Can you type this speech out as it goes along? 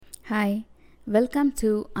Hi, welcome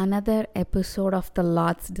to another episode of The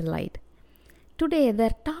Lord's Delight. Today,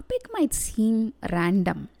 the topic might seem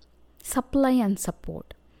random, supply and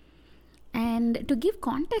support. And to give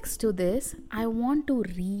context to this, I want to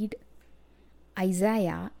read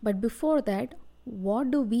Isaiah, but before that, what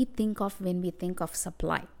do we think of when we think of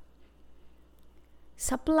supply?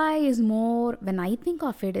 Supply is more, when I think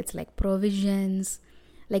of it, it's like provisions,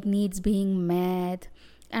 like needs being met.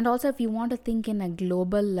 And also, if you want to think in a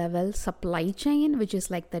global level, supply chain, which is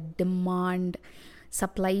like the demand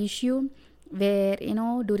supply issue, where,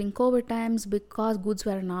 during COVID times, because goods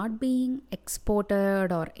were not being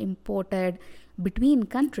exported or imported between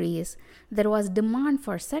countries, there was demand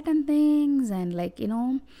for certain things.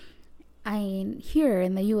 And here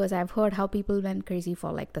in the US, I've heard how people went crazy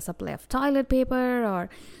for like the supply of toilet paper,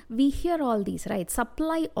 or we hear all these, right?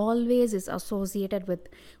 Supply always is associated with,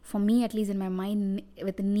 for me at least in my mind,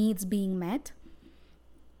 with needs being met.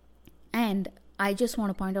 And I just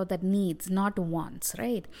want to point out that needs, not wants,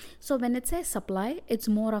 right? So when it says supply, it's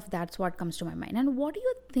more of that's what comes to my mind. And what do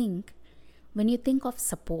you think when you think of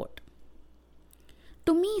support?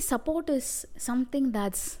 To me, support is something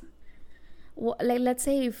that's, like, let's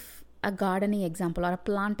say if a gardening example or a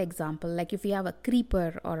plant example, like if you have a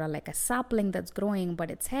creeper or like a sapling that's growing but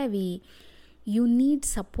it's heavy, you need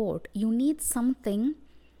support. You need something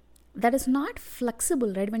that is not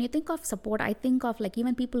flexible, right? When you think of support, I think of like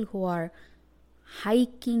even people who are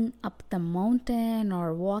hiking up the mountain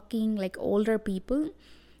or walking, like older people,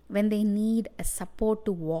 when they need a support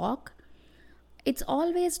to walk, it's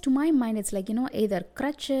always, to my mind, it's like, either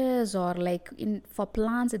crutches or like for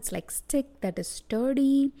plants, it's like stick that is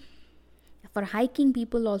sturdy. For hiking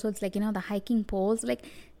people also, it's like, the hiking poles. Like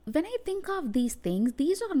when I think of these things,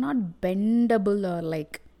 these are not bendable or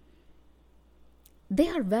like, they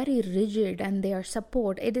are very rigid and they are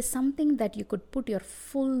support. It is something that you could put your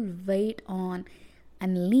full weight on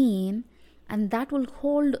and lean, and that will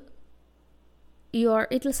hold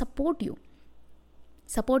it will support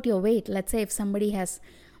your weight. Let's say if somebody has,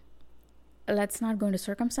 let's not go into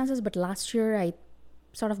circumstances, but last year I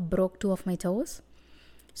sort of broke 2 of my toes.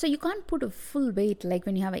 So you can't put a full weight like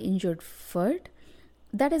when you have an injured foot.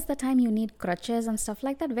 That is the time you need crutches and stuff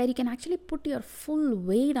like that, where you can actually put your full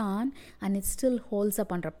weight on and it still holds up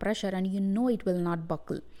under pressure and it will not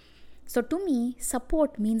buckle. So to me,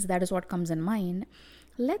 support means that is what comes in mind.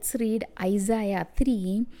 Let's read Isaiah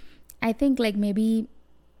 3, I think like maybe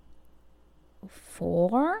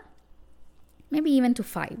 4, maybe even to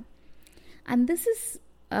 5. And this is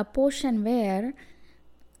a portion where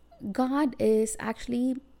God is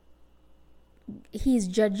actually, he's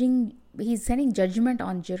sending judgment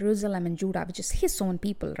on Jerusalem and Judah, which is his own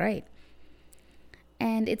people, right?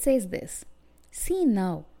 And it says this: see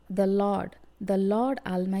now, the Lord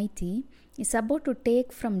Almighty is about to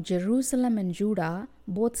take from Jerusalem and Judah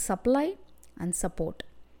both supply and support,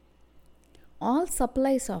 all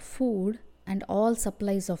supplies of food and all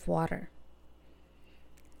supplies of water.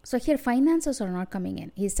 So here finances are not coming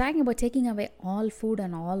in. He's talking about taking away all food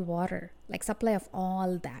and all water, like supply of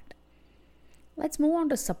all that. Let's move on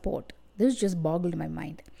to support. This just boggled my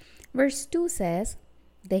mind. Verse 2 says,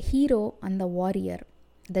 the hero and the warrior,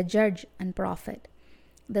 the judge and prophet,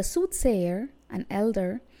 the soothsayer and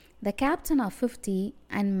elder, the captain of 50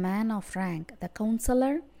 and man of rank, the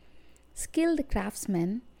counselor, skilled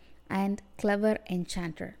craftsman, and clever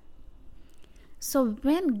enchanter. So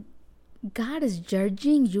when God is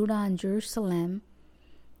judging Judah and Jerusalem,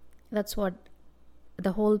 that's what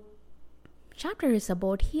the whole chapter is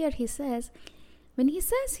about. Here he says, when he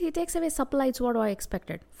says he takes away supply, it's what I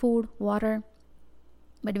expected: food, water.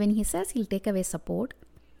 But when he says he'll take away support,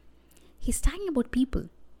 he's talking about people.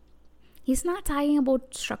 He's not talking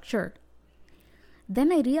about structure.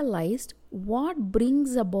 Then I realized what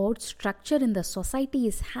brings about structure in the society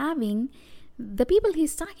is having the people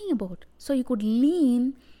he's talking about. So you could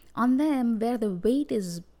lean on them where the weight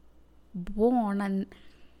is born and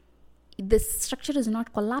the structure is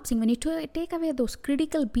not collapsing. When you take away those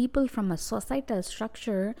critical people from a societal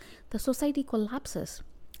structure, the society collapses.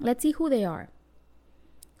 Let's see who they are.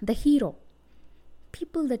 The hero,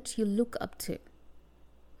 people that you look up to,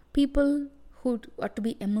 people who are to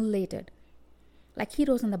be emulated, like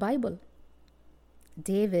heroes in the Bible.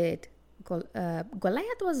 David,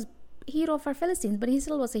 Goliath was hero for Philistines, but he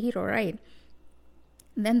still was a hero, right?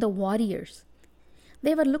 Then the warriors,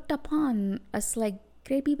 they were looked upon as like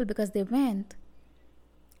great people because they went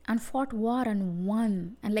and fought war and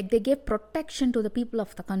won, and like they gave protection to the people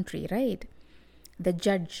of the country, right? The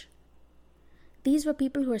judge, these were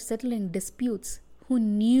people who were settling disputes, who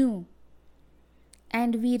knew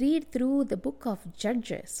And we read through the book of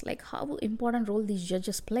Judges, like how important role these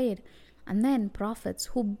judges played, and then prophets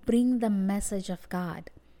who bring the message of God,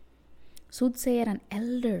 soothsayer and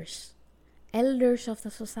elders of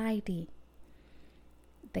the society,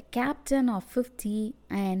 the captain of 50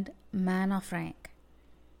 and man of rank.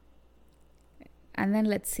 And then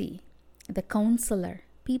let's see, the counselor,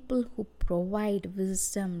 people who provide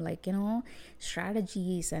wisdom, like,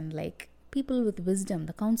 strategies, and like people with wisdom,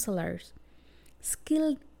 the counselors.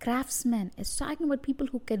 Skilled craftsmen is talking about people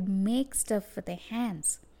who can make stuff with their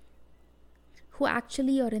hands, who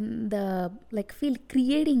actually are in the field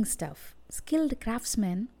creating stuff. Skilled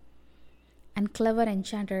craftsmen and clever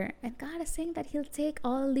enchanter. And God is saying that He'll take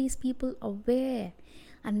all these people away,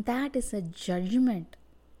 and that is a judgment.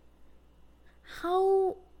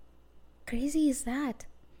 How crazy is that?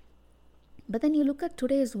 But then you look at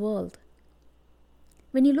today's world.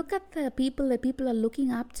 When you look at the people that people are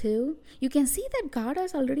looking up to, you can see that God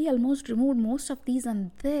has already almost removed most of these,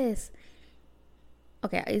 and this,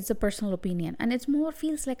 okay, it's a personal opinion, and it's more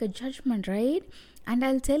feels like a judgment, right? And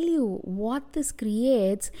I'll tell you what this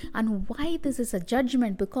creates and why this is a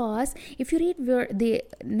judgment. Because if you read the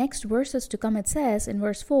next verses to come, it says in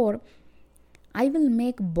verse 4, I will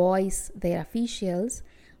make boys their officials,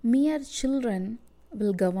 mere children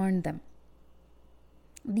will govern them.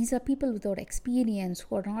 These are people without experience,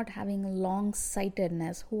 who are not having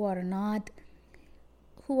long-sightedness, who are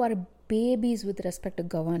babies with respect to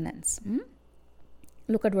governance.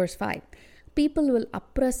 Look at verse 5. People will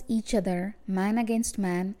oppress each other, man against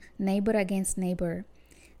man, neighbor against neighbor.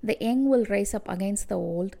 The young will rise up against the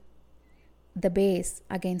old, the base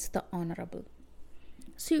against the honorable.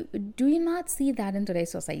 So, do you not see that in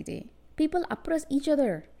today's society? People oppress each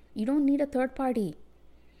other. You don't need a third party.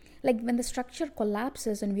 Like when the structure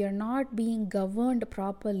collapses and we are not being governed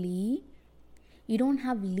properly, you don't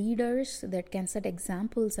have leaders that can set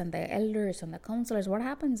examples, and the elders and the counselors. What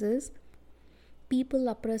happens is people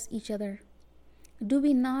oppress each other. Do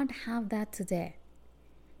we not have that today?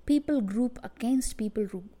 People group against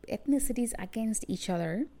people, ethnicities against each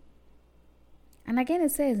other. And again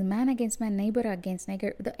it says, man against man, neighbor against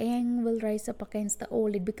neighbor. The young will rise up against the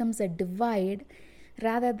old. It becomes a divide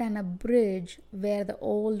rather than a bridge where the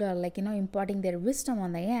old are imparting their wisdom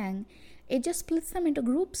on the young. It just splits them into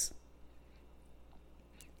groups.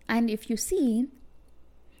 And if you see,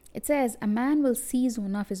 it says, a man will seize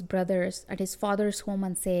one of his brothers at his father's home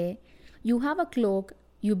and say, you have a cloak,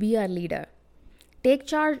 you be our leader. Take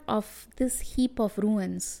charge of this heap of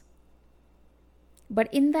ruins.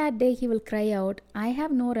 But in that day he will cry out, I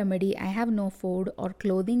have no remedy, I have no food or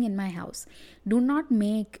clothing in my house. Do not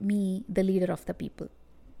make me the leader of the people.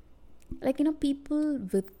 People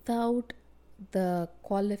without the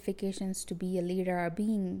qualifications to be a leader are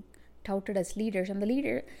being touted as leaders. And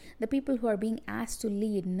the people who are being asked to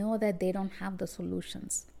lead know that they don't have the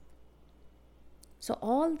solutions. So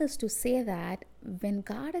all this to say that when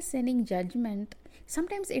God is sending judgment,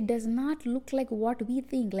 sometimes it does not look like what we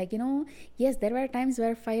think. Yes, there were times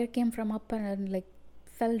where fire came from up and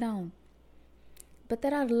fell down. But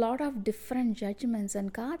there are a lot of different judgments,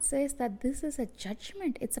 and God says that this is a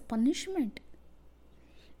judgment. It's a punishment.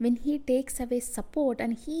 When He takes away support,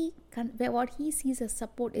 and what He sees as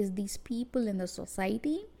support is these people in the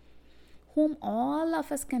society whom all of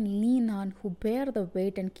us can lean on, who bear the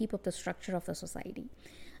weight and keep up the structure of the society.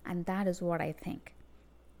 And that is what I think.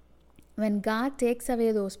 When God takes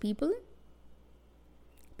away those people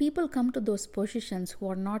come to those positions who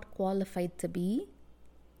are not qualified to be,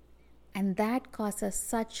 and that causes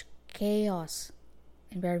such chaos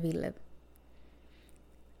in where we live.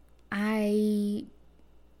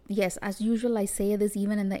 Yes, as usual, I say this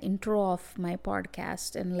even in the intro of my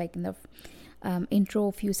podcast, and in the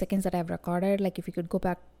intro few seconds that I've recorded, if you could go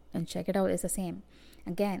back and check it out, it's the same.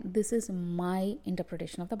 Again, this is my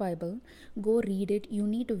interpretation of the Bible. Go read it. You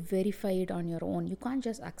need to verify it on your own. You can't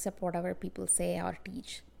just accept whatever people say or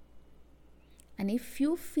teach. And if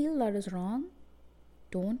you feel that is wrong,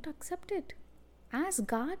 don't accept it. Ask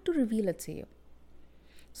God to reveal it to you.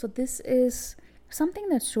 So this is something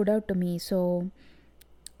that stood out to me. So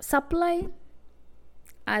supply,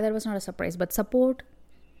 that was not a surprise, but support,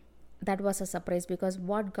 that was a surprise, because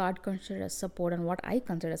what God considered as support and what I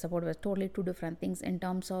consider support were totally two different things in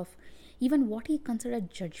terms of even what He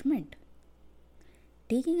considered judgment.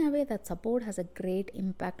 Taking away that support has a great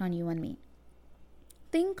impact on you and me.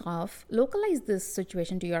 Localize this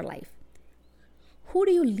situation to your life. Who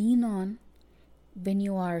do you lean on when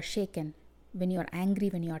you are shaken, when you are angry,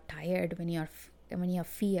 when you are tired, when you have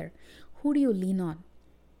fear? Who do you lean on?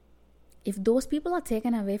 If those people are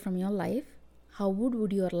taken away from your life, how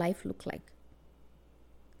would your life look like?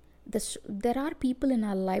 There are people in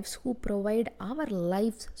our lives who provide our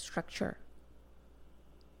life's structure,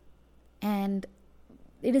 and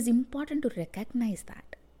it is important to recognize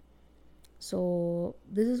that. So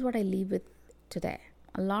this is what I leave with today.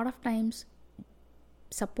 A lot of times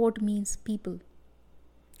support means people,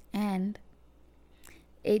 and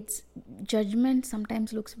its judgment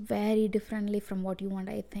sometimes looks very differently from what you want.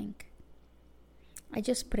 I think I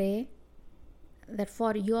just pray that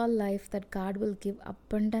for your life, that God will give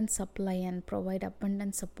abundant supply and provide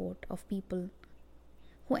abundant support of people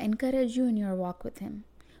who encourage you in your walk with Him,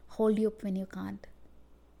 hold you up when you can't.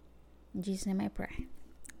 In Jesus' name I pray.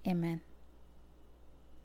 Amen.